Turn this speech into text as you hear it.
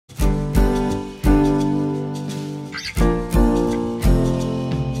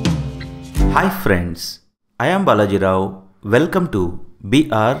Hi friends, I am Balaji Rao. Welcome to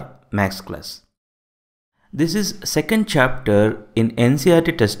BR Max class. This is second chapter in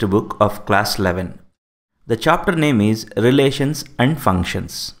NCERT textbook of class 11. The chapter name is Relations and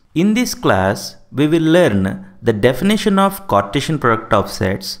Functions. In this class, we will learn the definition of Cartesian product of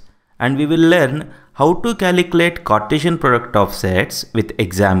sets, and we will learn how to calculate Cartesian product of sets with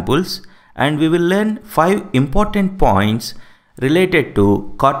examples, and we will learn 5 important points related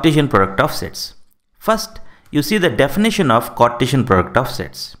to Cartesian product of sets. First, you see the definition of Cartesian product of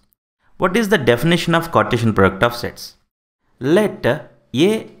sets. What is the definition of Cartesian product of sets? Let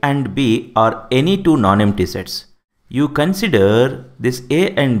A and B are any two non-empty sets. You consider this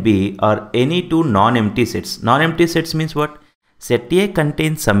A and B are any two non-empty sets. Non-empty sets means what? Set A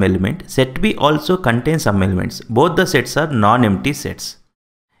contains some element, set B also contains some elements. Both the sets are non-empty sets.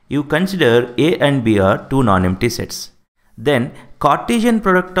 You consider A and B are two non-empty sets. Then Cartesian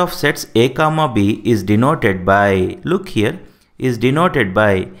product of sets A comma B is denoted by, look here, is denoted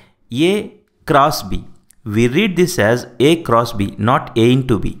by A cross B. We read this as A cross B, not A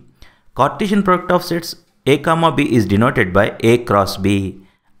into B. Cartesian product of sets A comma B is denoted by A cross B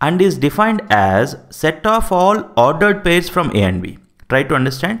and is defined as set of all ordered pairs from A and B. Try to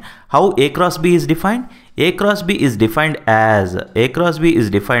understand how A cross B is defined. A cross B is defined as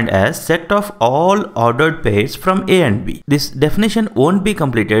set of all ordered pairs from A and B. This definition won't be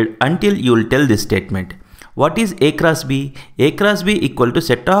completed until you will tell this statement. What is A cross B? A cross B equal to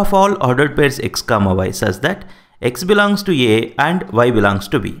set of all ordered pairs x comma y such that x belongs to A and y belongs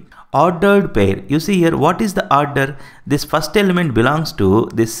to B. Ordered pair. You see here, what is the order? This first element belongs to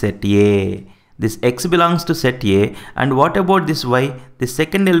this set A. This x belongs to set A, and what about this y? The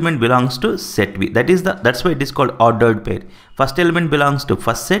second element belongs to set B. That's why it is called ordered pair. First element belongs to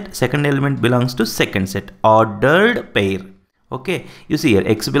first set, second element belongs to second set. Ordered pair. Okay, you see here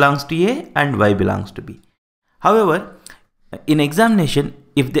x belongs to A and y belongs to B. However, in examination,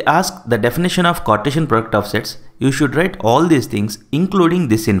 if they ask the definition of Cartesian product of sets, you should write all these things including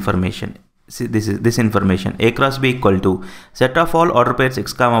this information. See, this information, A cross B equal to set of all order pairs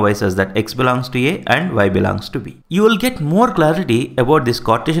x comma y such that x belongs to A and y belongs to B. You will get more clarity about this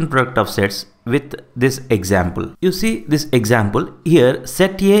Cartesian product of sets with this example. You see this example here,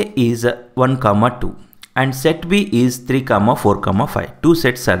 set A is 1 comma 2 and set B is 3 comma 4 comma 5. Two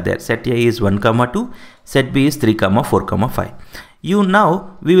sets are there. Set A is 1 comma 2, set B is 3 comma 4 comma 5.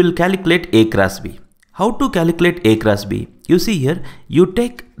 Now we will calculate A cross B. How to calculate A cross B? You see here, you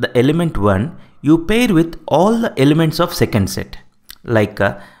take the element 1, you pair with all the elements of second set like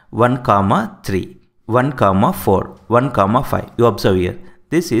 1 comma 3, 1 comma 4, 1 comma 5. You observe here,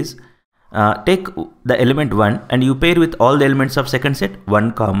 this is take the element 1 and you pair with all the elements of second set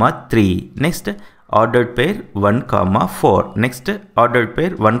 1 comma 3. Next ordered pair 1 comma 4. Next ordered pair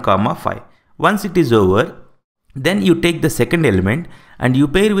 1 comma 5. Once it is over, then you take the second element and you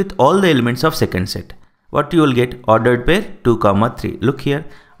pair with all the elements of second set. What you will get? Ordered pair 2 comma 3. Look here,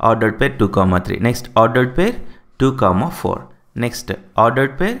 ordered pair 2 comma 3. Next ordered pair 2 comma 4. Next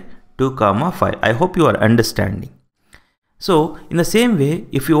ordered pair 2 comma 5. I hope you are understanding. So in the same way,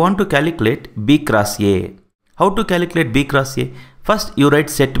 if you want to calculate B cross A, how to calculate B cross A? First you write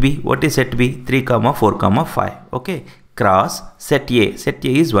set B. What is set B? 3 comma 4 comma 5. Okay, cross set A. Set A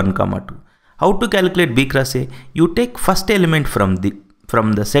is 1 comma 2. How to calculate B cross A? You take first element from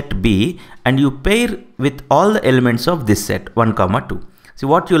the set B and you pair with all the elements of this set 1 comma 2. See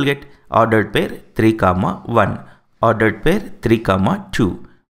what you will get? Ordered pair 3 comma 1, ordered pair 3 comma 2.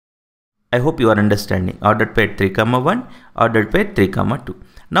 I hope you are understanding. Ordered pair 3 comma 1, ordered pair 3 comma 2.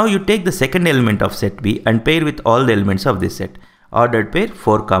 Now you take the second element of set B and pair with all the elements of this set. Ordered pair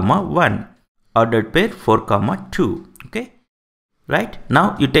 4 comma 1, ordered pair 4 comma 2. Okay, right?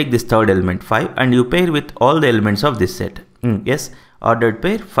 Now you take this third element 5 and you pair with all the elements of this set. Yes, ordered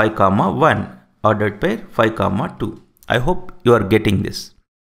pair 5 comma 1, ordered pair 5 comma 2. I hope you are getting this.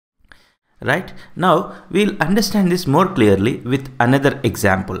 Right? Now we will understand this more clearly with another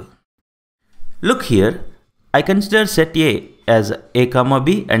example. Look here, I consider set A as A comma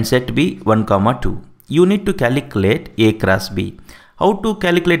B and set B 1 comma 2. You need to calculate A cross B. How to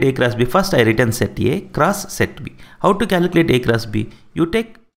calculate A cross B? First I written set A cross set B. How to calculate A cross B? You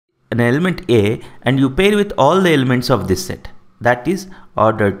take an element A and you pair with all the elements of this set. That is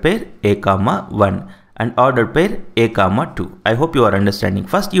ordered pair A comma 1 and ordered pair A comma 2. I hope you are understanding.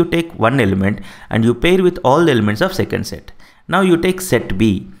 First you take one element and you pair with all the elements of second set. Now you take set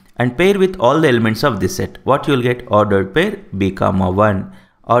B and pair with all the elements of this set. What you will get? Ordered pair B comma 1,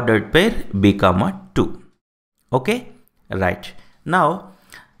 ordered pair B comma 2. Okay, right. Now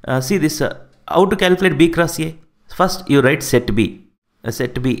see this, how to calculate B cross A? First you write set B.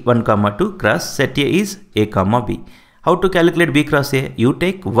 set B 1, 2 cross set A is A, B. How to calculate B cross A? You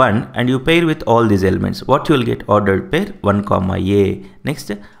take 1 and you pair with all these elements. What you will get? Ordered pair 1, A.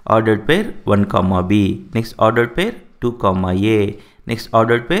 Next ordered pair 1, B. Next ordered pair 2, A. Next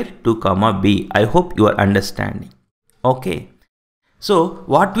ordered pair 2, B. I hope you are understanding. Okay. So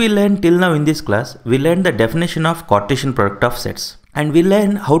what we learned till now in this class, we learned the definition of Cartesian product of sets. And we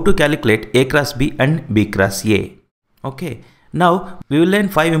learned how to calculate A cross B and B cross A. Okay. Now we will learn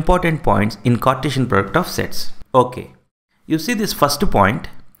 5 important points in Cartesian product of sets. Okay. You see this first point.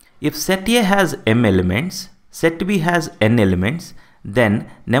 If set A has m elements, set B has n elements, then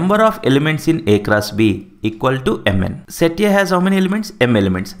number of elements in A cross B equal to mn. Set A has how many elements? M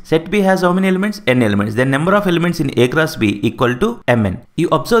elements. Set B has how many elements? N elements. Then number of elements in A cross B equal to mn. You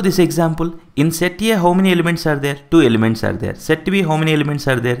observe this example. In set A, how many elements are there? 2 elements are there. Set B, how many elements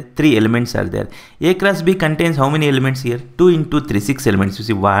are there? 3 elements are there. A cross B contains how many elements here? 2 into 3, 6 elements. You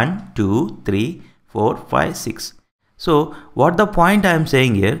see 1, 2, 3, 4, 5, 6. So what the point I am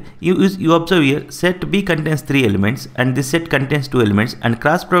saying here, you observe here, set B contains 3 elements and this set contains 2 elements and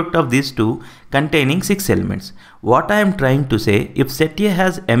cross product of these two containing 6 elements. What I am trying to say, if set A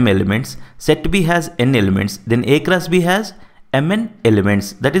has m elements, set B has n elements, then A cross B has mn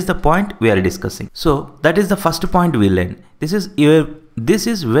elements. That is the point we are discussing. So that is the first point we learn. This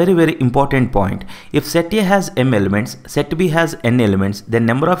is very important point. If set A has m elements, set B has n elements, then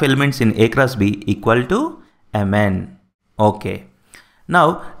number of elements in A cross B equal to mn. Okay.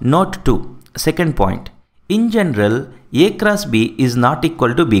 Now note 2. Second point. In general, A cross B is not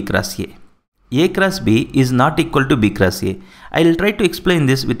equal to B cross A. A cross B is not equal to B cross A. I will try to explain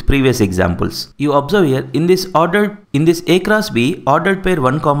this with previous examples. You observe here, in this A cross B, ordered pair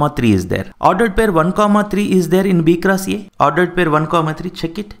 1, 3 is there. Ordered pair 1, 3 is there in B cross A. Ordered pair 1, 3,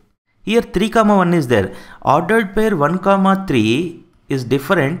 check it. Here 3, 1 is there. Ordered pair 1, 3 is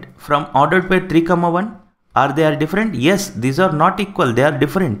different from ordered pair 3, 1. Are they different? Yes, these are not equal, they are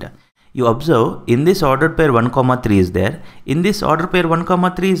different. You observe, in this ordered pair 1, 3 is there. In this ordered pair 1,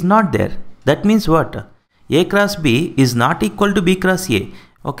 3 is not there. That means what? A cross B is not equal to B cross A.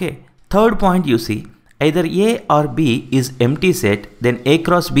 Okay. Third point, you see, either A or B is empty set, then A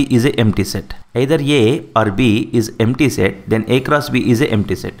cross B is a empty set. Either A or B is empty set, then A cross B is a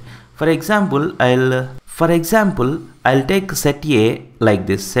empty set. For example, I'll take set A like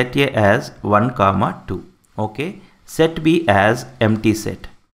this. Set A as 1, 2. Okay. Set B as empty set.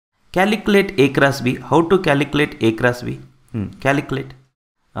 Calculate A cross B. How to calculate A cross B? Calculate.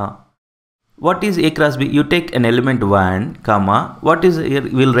 What is A cross B? You take an element 1, comma, what is here?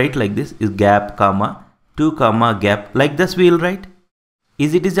 We'll write like this, is gap, comma, 2, comma, gap. Like this we will write.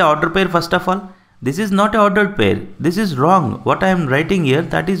 It is a ordered pair first of all. This is not a ordered pair. This is wrong. What I am writing here,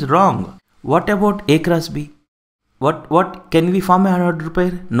 that is wrong. What about A cross B? What can we form an ordered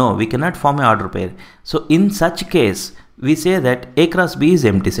pair? No, we cannot form an ordered pair. So in such case, we say that A cross B is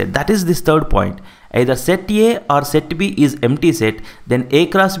empty set. That is this third point. Either set A or set B is empty set, then A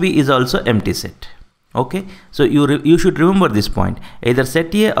cross B is also empty set. Okay. So you should remember this point. Either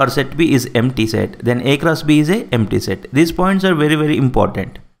set A or set B is empty set, then A cross B is a empty set. These points are very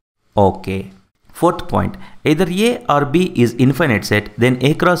important. Okay. Fourth point. Either A or B is infinite set, then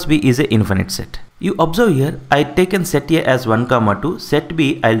A cross B is a infinite set. You observe here, I taken set A as 1, 2, set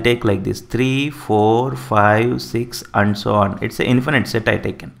B I'll take like this 3, 4, 5, 6 and so on. It's an infinite set I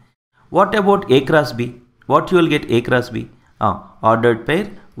taken. What about A cross B? What you will get A cross B? Ordered pair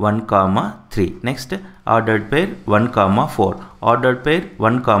 1, 3. Next, ordered pair 1, 4. Ordered pair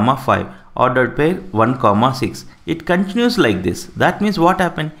 1, 5. Ordered pair 1, 6. It continues like this. That means what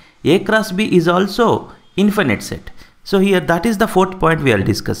happened? A cross B is also infinite set. So here that is the fourth point we are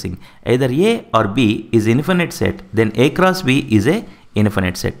discussing. Either A or B is infinite set, then A cross B is a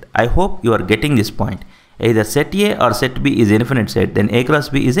infinite set. I hope you are getting this point. Either set A or set B is infinite set, then A cross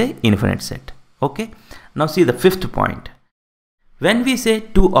B is a infinite set. Okay. Now see the fifth point. When we say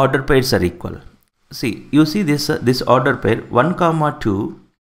two ordered pairs are equal, see, you see this ordered pair 1, 2,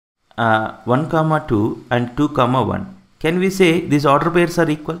 1, 2 and 2, 1. Can we say these ordered pairs are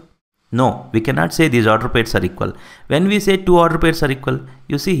equal? No, we cannot say these ordered pairs are equal. When we say two ordered pairs are equal,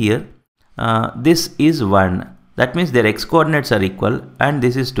 you see here, this is 1. That means their x coordinates are equal and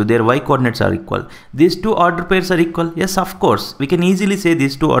this is 2, their y coordinates are equal. These two ordered pairs are equal. Yes, of course, we can easily say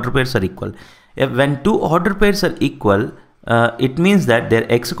these two ordered pairs are equal. When two ordered pairs are equal, it means that their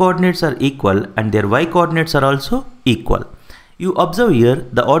x coordinates are equal and their y coordinates are also equal. You observe here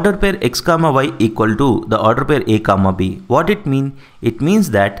the ordered pair x, y equal to the ordered pair a, b. What it means? It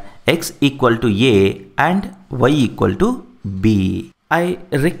means that x equal to a and y equal to b. I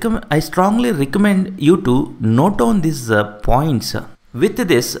strongly recommend you to note down these points With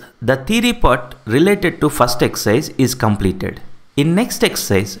this, the theory part related to first exercise is completed. In next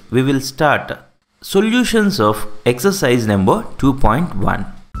exercise, we will start solutions of exercise number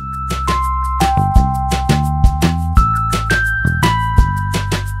 2.1.